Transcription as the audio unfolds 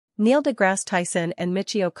Neil deGrasse Tyson and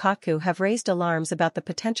Michio Kaku have raised alarms about the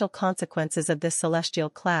potential consequences of this celestial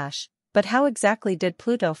clash, but how exactly did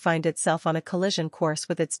Pluto find itself on a collision course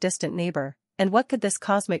with its distant neighbor, and what could this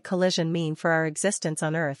cosmic collision mean for our existence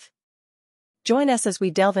on Earth? Join us as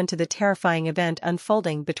we delve into the terrifying event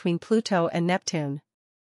unfolding between Pluto and Neptune.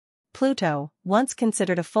 Pluto, once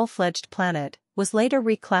considered a full-fledged planet, was later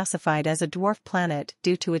reclassified as a dwarf planet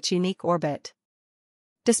due to its unique orbit.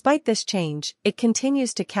 Despite this change, it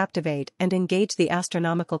continues to captivate and engage the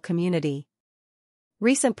astronomical community.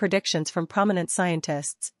 Recent predictions from prominent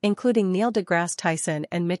scientists, including Neil deGrasse Tyson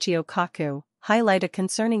and Michio Kaku, highlight a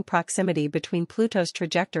concerning proximity between Pluto's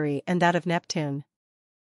trajectory and that of Neptune.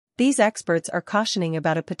 These experts are cautioning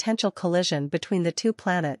about a potential collision between the two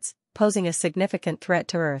planets, posing a significant threat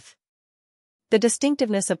to Earth. The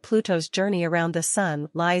distinctiveness of Pluto's journey around the Sun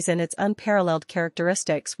lies in its unparalleled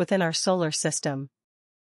characteristics within our solar system.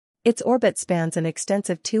 Its orbit spans an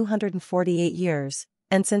extensive 248 years,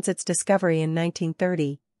 and since its discovery in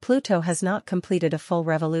 1930, Pluto has not completed a full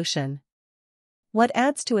revolution. What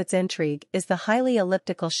adds to its intrigue is the highly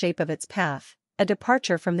elliptical shape of its path, a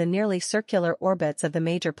departure from the nearly circular orbits of the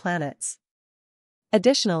major planets.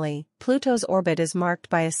 Additionally, Pluto's orbit is marked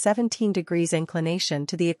by a 17 degrees inclination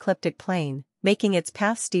to the ecliptic plane, making its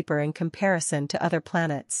path steeper in comparison to other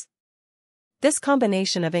planets. This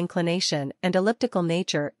combination of inclination and elliptical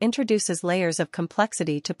nature introduces layers of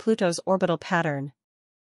complexity to Pluto's orbital pattern.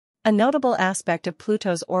 A notable aspect of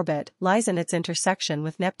Pluto's orbit lies in its intersection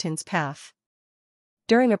with Neptune's path.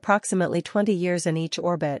 During approximately 20 years in each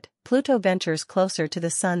orbit, Pluto ventures closer to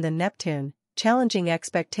the Sun than Neptune, challenging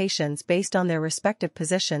expectations based on their respective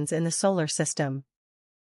positions in the solar system.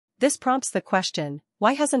 This prompts the question,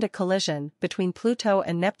 why hasn't a collision between Pluto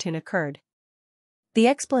and Neptune occurred? The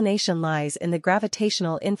explanation lies in the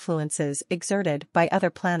gravitational influences exerted by other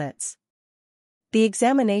planets. The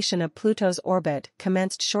examination of Pluto's orbit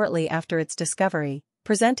commenced shortly after its discovery,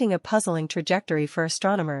 presenting a puzzling trajectory for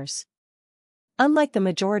astronomers. Unlike the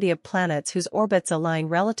majority of planets whose orbits align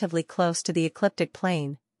relatively close to the ecliptic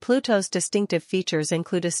plane, Pluto's distinctive features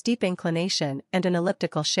include a steep inclination and an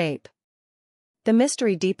elliptical shape. The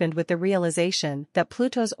mystery deepened with the realization that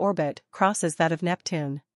Pluto's orbit crosses that of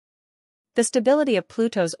Neptune. The stability of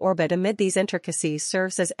Pluto's orbit amid these intricacies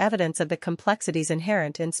serves as evidence of the complexities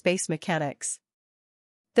inherent in space mechanics.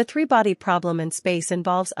 The three-body problem in space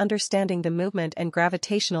involves understanding the movement and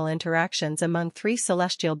gravitational interactions among three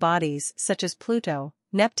celestial bodies such as Pluto,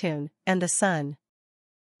 Neptune, and the Sun.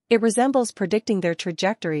 It resembles predicting their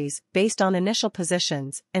trajectories based on initial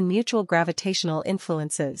positions and mutual gravitational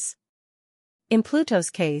influences. In Pluto's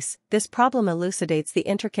case, this problem elucidates the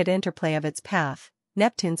intricate interplay of its path,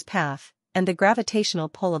 Neptune's path, and the gravitational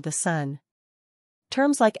pull of the Sun.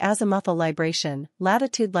 Terms like azimuthal libration,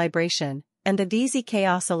 latitude libration, and the VZK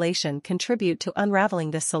oscillation contribute to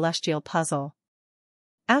unraveling this celestial puzzle.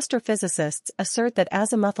 Astrophysicists assert that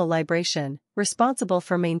azimuthal libration, responsible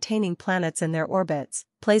for maintaining planets in their orbits,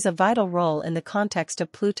 plays a vital role in the context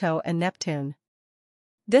of Pluto and Neptune.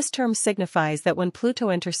 This term signifies that when Pluto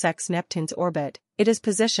intersects Neptune's orbit, it is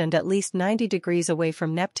positioned at least 90 degrees away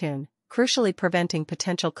from Neptune, crucially preventing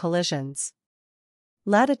potential collisions.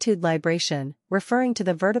 Latitude libration, referring to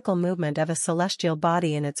the vertical movement of a celestial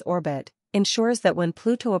body in its orbit, ensures that when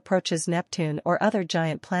Pluto approaches Neptune or other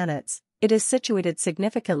giant planets, it is situated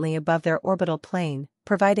significantly above their orbital plane,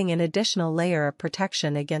 providing an additional layer of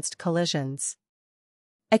protection against collisions.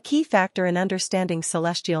 A key factor in understanding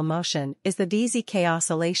celestial motion is the VZK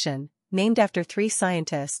oscillation, named after three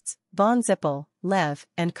scientists, von Zippel, Lev,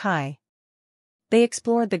 and Kai. They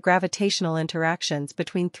explored the gravitational interactions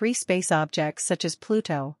between three space objects such as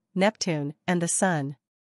Pluto, Neptune, and the Sun.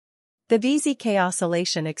 The VZK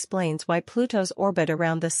oscillation explains why Pluto's orbit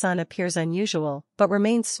around the Sun appears unusual but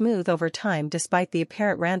remains smooth over time despite the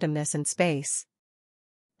apparent randomness in space.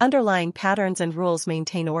 Underlying patterns and rules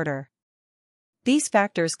maintain order. These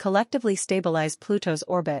factors collectively stabilize Pluto's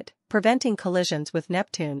orbit, preventing collisions with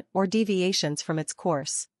Neptune or deviations from its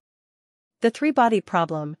course. The three-body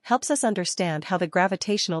problem helps us understand how the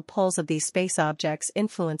gravitational pulls of these space objects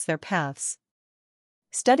influence their paths.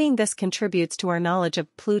 Studying this contributes to our knowledge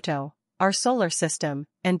of Pluto, our solar system,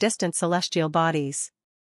 and distant celestial bodies.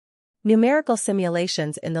 Numerical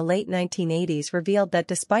simulations in the late 1980s revealed that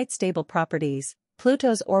despite stable properties,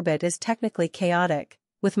 Pluto's orbit is technically chaotic,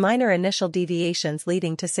 with minor initial deviations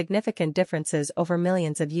leading to significant differences over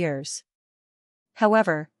millions of years.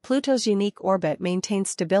 However, Pluto's unique orbit maintains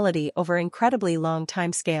stability over incredibly long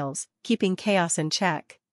timescales, keeping chaos in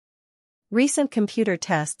check. Recent computer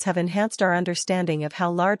tests have enhanced our understanding of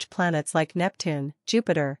how large planets like Neptune,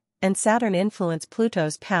 Jupiter, and Saturn influence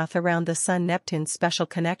Pluto's path around the Sun-Neptune's special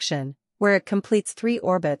connection, where it completes 3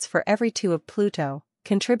 orbits for every 2 of Pluto,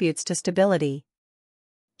 contributes to stability.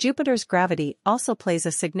 Jupiter's gravity also plays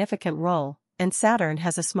a significant role, and Saturn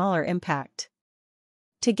has a smaller impact.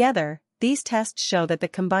 Together, these tests show that the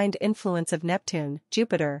combined influence of Neptune,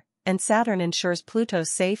 Jupiter, and Saturn ensures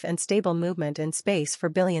Pluto's safe and stable movement in space for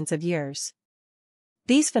billions of years.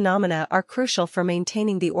 These phenomena are crucial for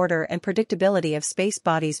maintaining the order and predictability of space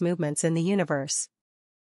bodies' movements in the universe.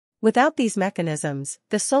 Without these mechanisms,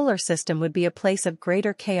 the solar system would be a place of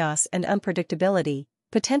greater chaos and unpredictability,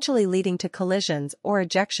 potentially leading to collisions or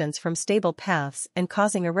ejections from stable paths and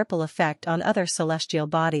causing a ripple effect on other celestial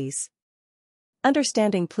bodies.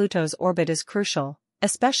 Understanding Pluto's orbit is crucial,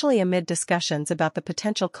 especially amid discussions about the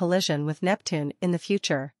potential collision with Neptune in the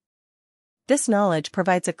future. This knowledge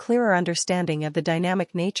provides a clearer understanding of the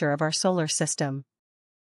dynamic nature of our solar system.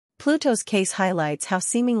 Pluto's case highlights how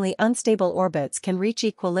seemingly unstable orbits can reach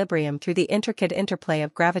equilibrium through the intricate interplay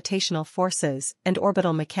of gravitational forces and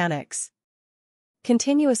orbital mechanics.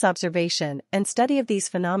 Continuous observation and study of these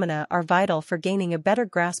phenomena are vital for gaining a better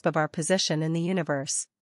grasp of our position in the universe.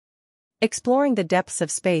 Exploring the depths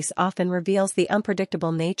of space often reveals the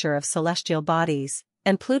unpredictable nature of celestial bodies,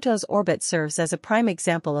 and Pluto's orbit serves as a prime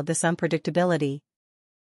example of this unpredictability.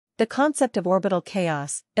 The concept of orbital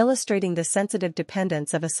chaos, illustrating the sensitive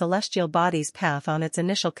dependence of a celestial body's path on its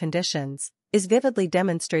initial conditions, is vividly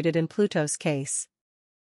demonstrated in Pluto's case.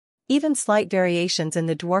 Even slight variations in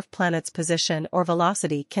the dwarf planet's position or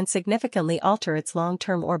velocity can significantly alter its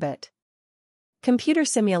long-term orbit. Computer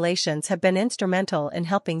simulations have been instrumental in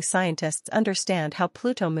helping scientists understand how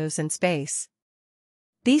Pluto moves in space.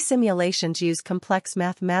 These simulations use complex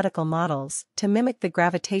mathematical models to mimic the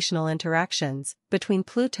gravitational interactions between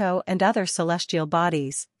Pluto and other celestial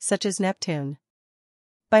bodies, such as Neptune.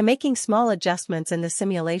 By making small adjustments in the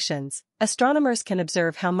simulations, astronomers can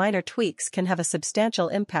observe how minor tweaks can have a substantial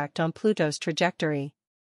impact on Pluto's trajectory.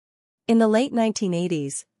 In the late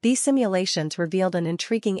 1980s, these simulations revealed an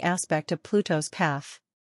intriguing aspect of Pluto's path.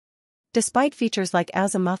 Despite features like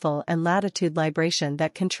azimuthal and latitude libration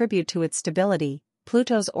that contribute to its stability,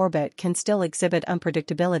 Pluto's orbit can still exhibit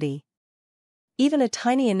unpredictability. Even a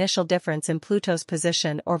tiny initial difference in Pluto's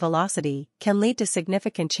position or velocity can lead to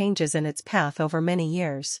significant changes in its path over many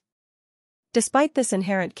years. Despite this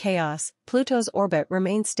inherent chaos, Pluto's orbit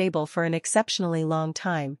remains stable for an exceptionally long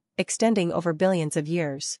time, extending over billions of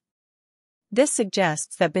years. This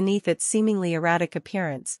suggests that beneath its seemingly erratic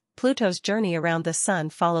appearance, Pluto's journey around the Sun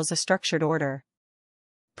follows a structured order.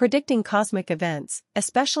 Predicting cosmic events,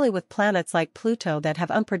 especially with planets like Pluto that have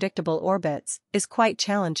unpredictable orbits, is quite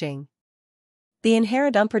challenging. The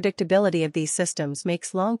inherent unpredictability of these systems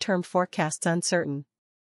makes long-term forecasts uncertain.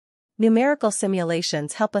 Numerical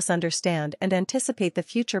simulations help us understand and anticipate the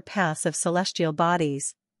future paths of celestial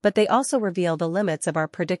bodies, but they also reveal the limits of our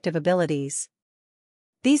predictive abilities.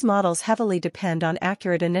 These models heavily depend on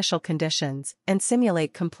accurate initial conditions and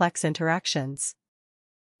simulate complex interactions.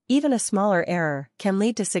 Even a smaller error can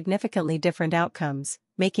lead to significantly different outcomes,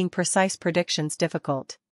 making precise predictions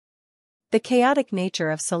difficult. The chaotic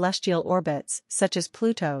nature of celestial orbits, such as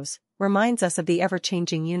Pluto's, reminds us of the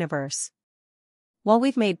ever-changing universe. While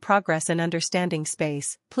we've made progress in understanding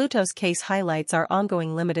space, Pluto's case highlights our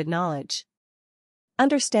ongoing limited knowledge.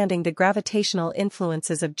 Understanding the gravitational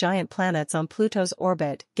influences of giant planets on Pluto's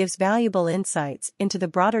orbit gives valuable insights into the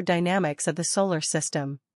broader dynamics of the solar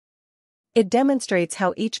system. It demonstrates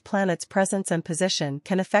how each planet's presence and position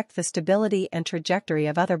can affect the stability and trajectory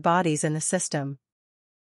of other bodies in the system.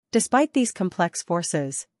 Despite these complex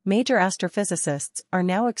forces, major astrophysicists are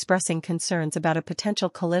now expressing concerns about a potential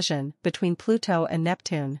collision between Pluto and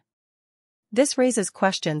Neptune. This raises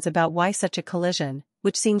questions about why such a collision,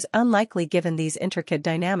 which seems unlikely given these intricate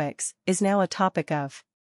dynamics, is now a topic of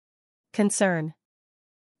concern.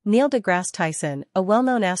 Neil deGrasse Tyson, a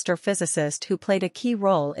well-known astrophysicist who played a key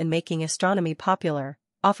role in making astronomy popular,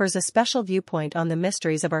 offers a special viewpoint on the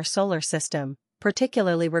mysteries of our solar system,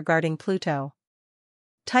 particularly regarding Pluto.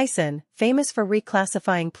 Tyson, famous for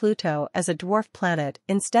reclassifying Pluto as a dwarf planet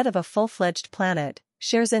instead of a full-fledged planet,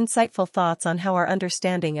 shares insightful thoughts on how our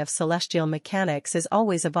understanding of celestial mechanics is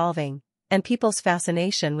always evolving, and people's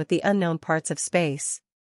fascination with the unknown parts of space.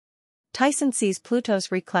 Tyson sees Pluto's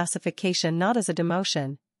reclassification not as a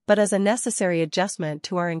demotion, but as a necessary adjustment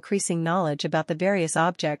to our increasing knowledge about the various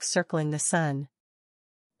objects circling the Sun.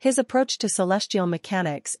 His approach to celestial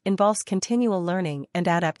mechanics involves continual learning and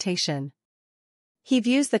adaptation. He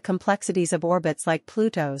views the complexities of orbits like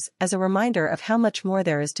Pluto's as a reminder of how much more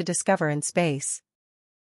there is to discover in space.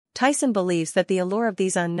 Tyson believes that the allure of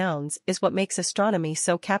these unknowns is what makes astronomy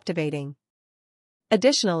so captivating.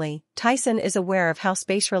 Additionally, Tyson is aware of how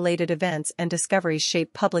space-related events and discoveries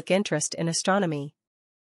shape public interest in astronomy.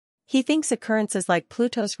 He thinks occurrences like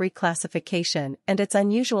Pluto's reclassification and its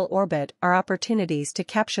unusual orbit are opportunities to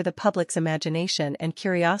capture the public's imagination and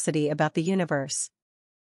curiosity about the universe.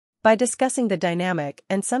 By discussing the dynamic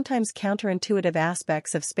and sometimes counterintuitive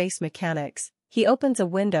aspects of space mechanics, he opens a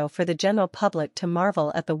window for the general public to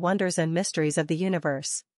marvel at the wonders and mysteries of the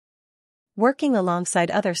universe. Working alongside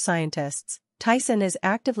other scientists, Tyson is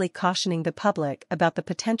actively cautioning the public about the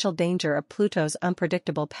potential danger of Pluto's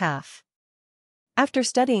unpredictable path. After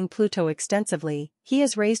studying Pluto extensively, he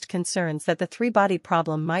has raised concerns that the three-body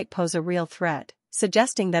problem might pose a real threat,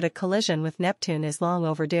 suggesting that a collision with Neptune is long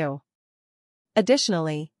overdue.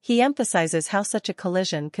 Additionally, he emphasizes how such a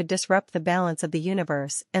collision could disrupt the balance of the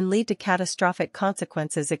universe and lead to catastrophic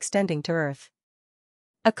consequences extending to Earth.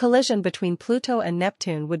 A collision between Pluto and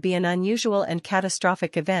Neptune would be an unusual and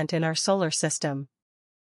catastrophic event in our solar system.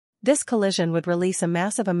 This collision would release a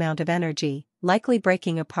massive amount of energy, likely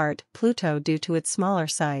breaking apart Pluto due to its smaller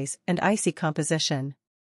size and icy composition.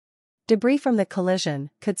 Debris from the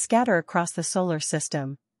collision could scatter across the solar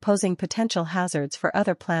system, posing potential hazards for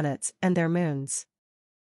other planets and their moons.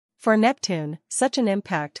 For Neptune, such an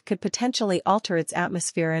impact could potentially alter its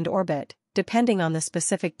atmosphere and orbit, depending on the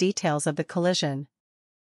specific details of the collision.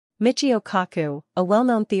 Michio Kaku, a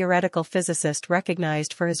well-known theoretical physicist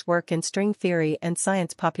recognized for his work in string theory and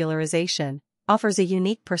science popularization, offers a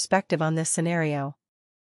unique perspective on this scenario.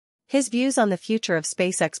 His views on the future of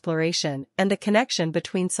space exploration and the connection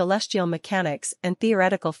between celestial mechanics and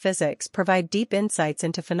theoretical physics provide deep insights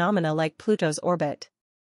into phenomena like Pluto's orbit.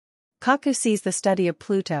 Kaku sees the study of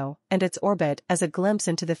Pluto and its orbit as a glimpse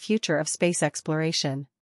into the future of space exploration.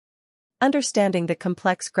 Understanding the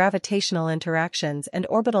complex gravitational interactions and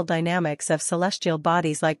orbital dynamics of celestial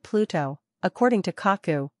bodies like Pluto, according to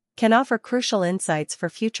Kaku, can offer crucial insights for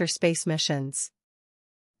future space missions.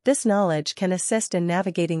 This knowledge can assist in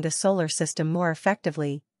navigating the solar system more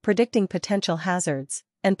effectively, predicting potential hazards,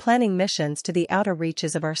 and planning missions to the outer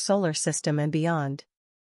reaches of our solar system and beyond.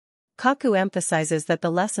 Kaku emphasizes that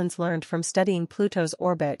the lessons learned from studying Pluto's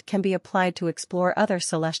orbit can be applied to explore other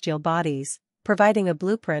celestial bodies, providing a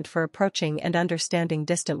blueprint for approaching and understanding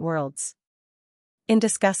distant worlds. In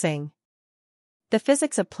discussing the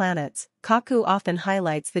physics of planets, Kaku often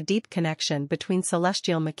highlights the deep connection between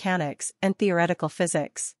celestial mechanics and theoretical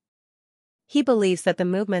physics. He believes that the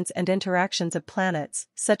movements and interactions of planets,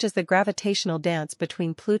 such as the gravitational dance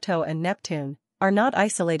between Pluto and Neptune, are not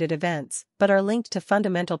isolated events, but are linked to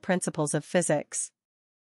fundamental principles of physics.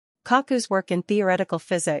 Kaku's work in theoretical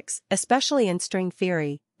physics, especially in string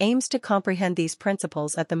theory, aims to comprehend these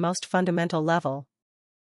principles at the most fundamental level.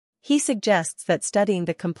 He suggests that studying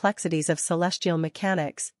the complexities of celestial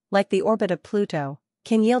mechanics, like the orbit of Pluto,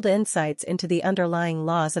 can yield insights into the underlying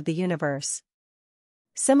laws of the universe.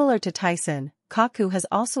 Similar to Tyson, Kaku has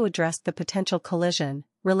also addressed the potential collision,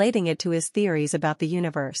 relating it to his theories about the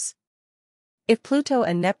universe. If Pluto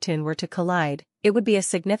and Neptune were to collide, it would be a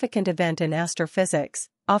significant event in astrophysics,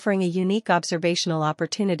 offering a unique observational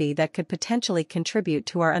opportunity that could potentially contribute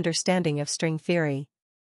to our understanding of string theory.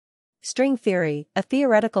 String theory, a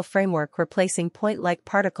theoretical framework replacing point-like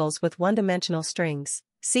particles with one-dimensional strings,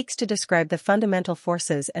 seeks to describe the fundamental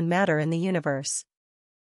forces and matter in the universe.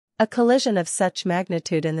 A collision of such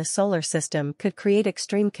magnitude in the solar system could create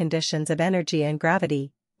extreme conditions of energy and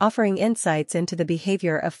gravity, offering insights into the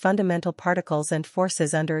behavior of fundamental particles and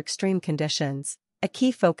forces under extreme conditions, a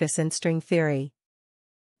key focus in string theory.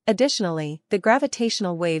 Additionally, the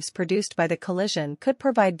gravitational waves produced by the collision could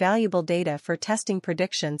provide valuable data for testing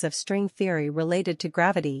predictions of string theory related to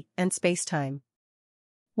gravity and spacetime.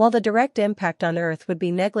 While the direct impact on Earth would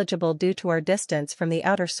be negligible due to our distance from the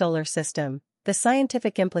outer solar system, the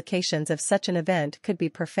scientific implications of such an event could be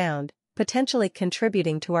profound, potentially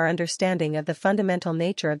contributing to our understanding of the fundamental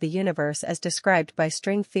nature of the universe as described by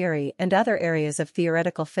string theory and other areas of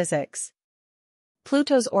theoretical physics.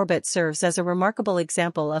 Pluto's orbit serves as a remarkable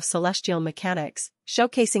example of celestial mechanics,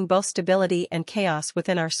 showcasing both stability and chaos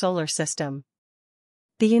within our solar system.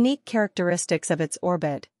 The unique characteristics of its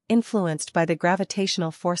orbit, influenced by the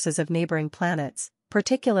gravitational forces of neighboring planets,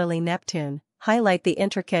 particularly Neptune, highlight the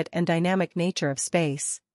intricate and dynamic nature of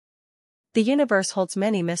space. The universe holds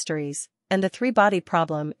many mysteries, and the three-body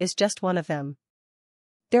problem is just one of them.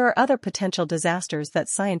 There are other potential disasters that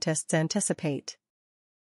scientists anticipate.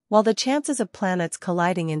 While the chances of planets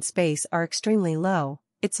colliding in space are extremely low,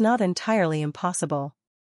 it's not entirely impossible.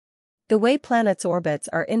 The way planets' orbits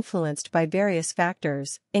are influenced by various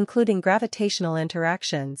factors, including gravitational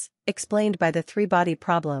interactions, explained by the three-body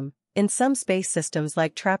problem. In some space systems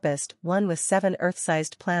like TRAPPIST-1 with 7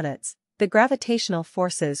 Earth-sized planets, the gravitational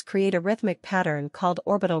forces create a rhythmic pattern called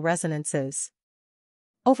orbital resonances.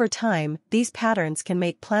 Over time, these patterns can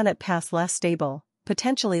make planet paths less stable,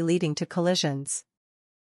 potentially leading to collisions.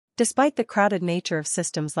 Despite the crowded nature of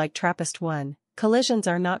systems like TRAPPIST-1, collisions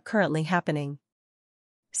are not currently happening.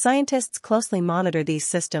 Scientists closely monitor these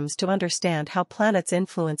systems to understand how planets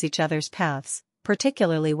influence each other's paths,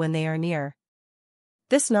 particularly when they are near.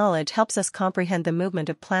 This knowledge helps us comprehend the movement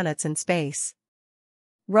of planets in space.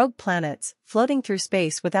 Rogue planets, floating through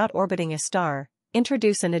space without orbiting a star,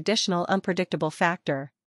 introduce an additional unpredictable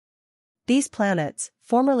factor. These planets,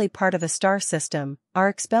 formerly part of a star system, are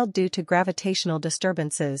expelled due to gravitational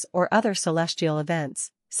disturbances or other celestial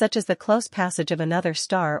events, such as the close passage of another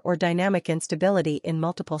star or dynamic instability in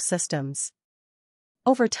multiple systems.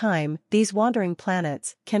 Over time, these wandering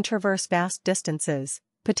planets can traverse vast distances,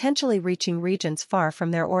 potentially reaching regions far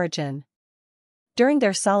from their origin. During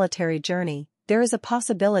their solitary journey, there is a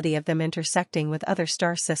possibility of them intersecting with other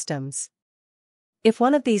star systems. If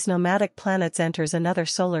one of these nomadic planets enters another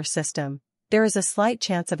solar system, there is a slight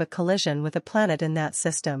chance of a collision with a planet in that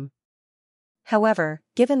system. However,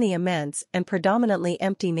 given the immense and predominantly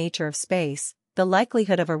empty nature of space, the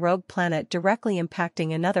likelihood of a rogue planet directly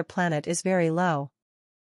impacting another planet is very low.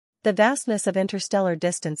 The vastness of interstellar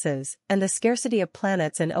distances and the scarcity of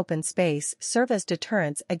planets in open space serve as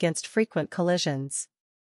deterrents against frequent collisions.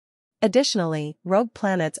 Additionally, rogue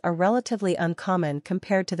planets are relatively uncommon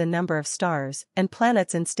compared to the number of stars and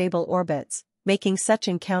planets in stable orbits, making such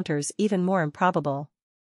encounters even more improbable.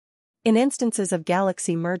 In instances of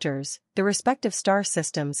galaxy mergers, the respective star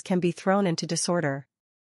systems can be thrown into disorder.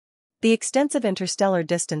 The extensive interstellar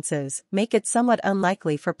distances make it somewhat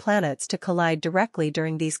unlikely for planets to collide directly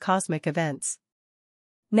during these cosmic events.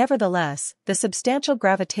 Nevertheless, the substantial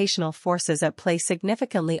gravitational forces at play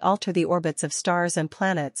significantly alter the orbits of stars and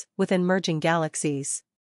planets within merging galaxies.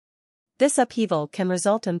 This upheaval can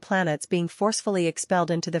result in planets being forcefully expelled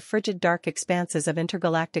into the frigid dark expanses of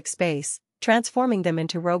intergalactic space, transforming them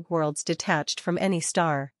into rogue worlds detached from any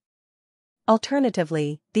star.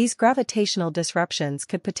 Alternatively, these gravitational disruptions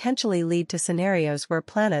could potentially lead to scenarios where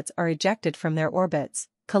planets are ejected from their orbits,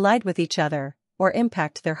 collide with each other, or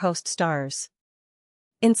impact their host stars.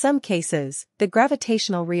 In some cases, the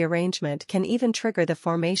gravitational rearrangement can even trigger the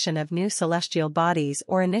formation of new celestial bodies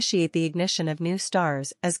or initiate the ignition of new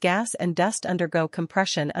stars as gas and dust undergo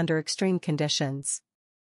compression under extreme conditions.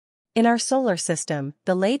 In our solar system,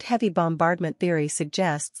 the late heavy bombardment theory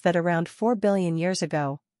suggests that around 4 billion years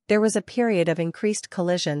ago, there was a period of increased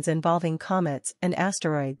collisions involving comets and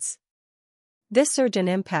asteroids. This surge in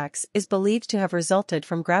impacts is believed to have resulted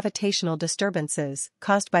from gravitational disturbances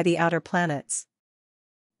caused by the outer planets.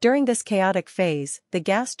 During this chaotic phase, the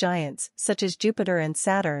gas giants, such as Jupiter and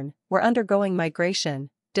Saturn, were undergoing migration,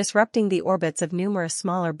 disrupting the orbits of numerous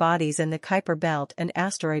smaller bodies in the Kuiper belt and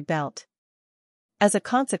asteroid belt. As a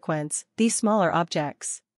consequence, these smaller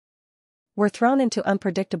objects were thrown into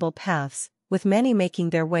unpredictable paths, with many making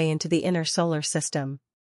their way into the inner solar system.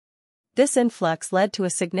 This influx led to a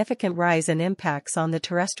significant rise in impacts on the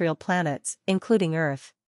terrestrial planets, including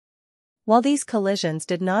Earth. While these collisions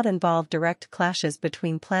did not involve direct clashes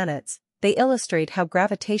between planets, they illustrate how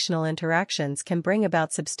gravitational interactions can bring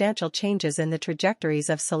about substantial changes in the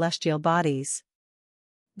trajectories of celestial bodies.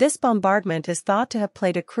 This bombardment is thought to have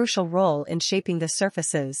played a crucial role in shaping the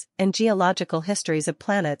surfaces and geological histories of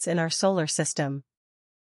planets in our solar system.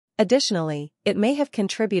 Additionally, it may have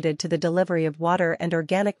contributed to the delivery of water and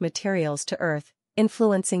organic materials to Earth,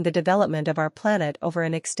 influencing the development of our planet over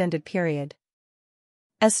an extended period.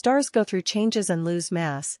 As stars go through changes and lose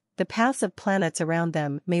mass, the paths of planets around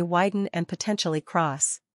them may widen and potentially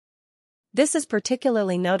cross. This is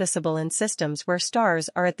particularly noticeable in systems where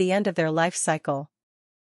stars are at the end of their life cycle.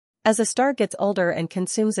 As a star gets older and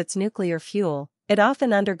consumes its nuclear fuel, it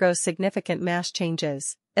often undergoes significant mass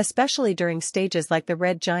changes, especially during stages like the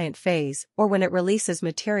red giant phase or when it releases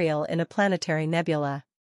material in a planetary nebula.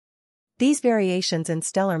 These variations in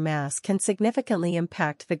stellar mass can significantly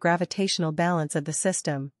impact the gravitational balance of the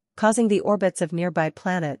system, causing the orbits of nearby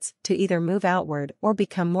planets to either move outward or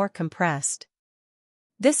become more compressed.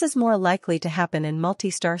 This is more likely to happen in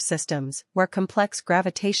multi-star systems where complex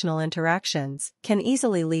gravitational interactions can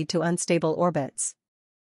easily lead to unstable orbits.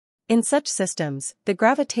 In such systems, the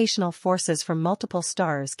gravitational forces from multiple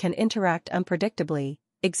stars can interact unpredictably,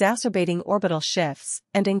 exacerbating orbital shifts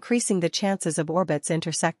and increasing the chances of orbits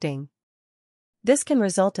intersecting. This can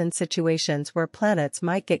result in situations where planets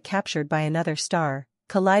might get captured by another star,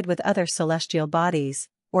 collide with other celestial bodies,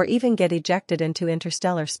 or even get ejected into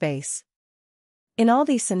interstellar space. In all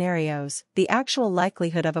these scenarios, the actual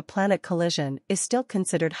likelihood of a planet collision is still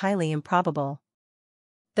considered highly improbable.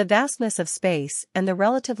 The vastness of space and the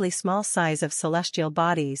relatively small size of celestial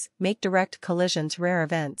bodies make direct collisions rare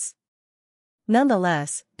events.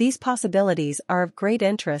 Nonetheless, these possibilities are of great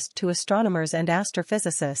interest to astronomers and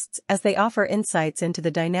astrophysicists as they offer insights into the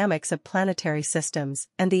dynamics of planetary systems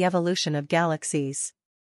and the evolution of galaxies.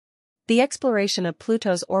 The exploration of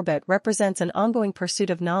Pluto's orbit represents an ongoing pursuit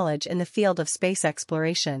of knowledge in the field of space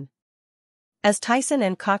exploration. As Tyson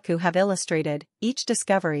and Kaku have illustrated, each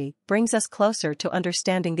discovery brings us closer to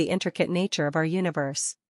understanding the intricate nature of our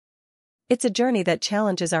universe. It's a journey that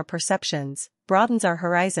challenges our perceptions, broadens our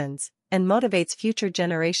horizons, and motivates future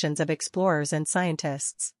generations of explorers and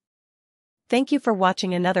scientists. Thank you for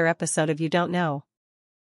watching another episode of You Don't Know.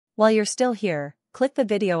 While you're still here, click the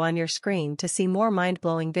video on your screen to see more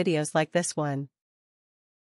mind-blowing videos like this one.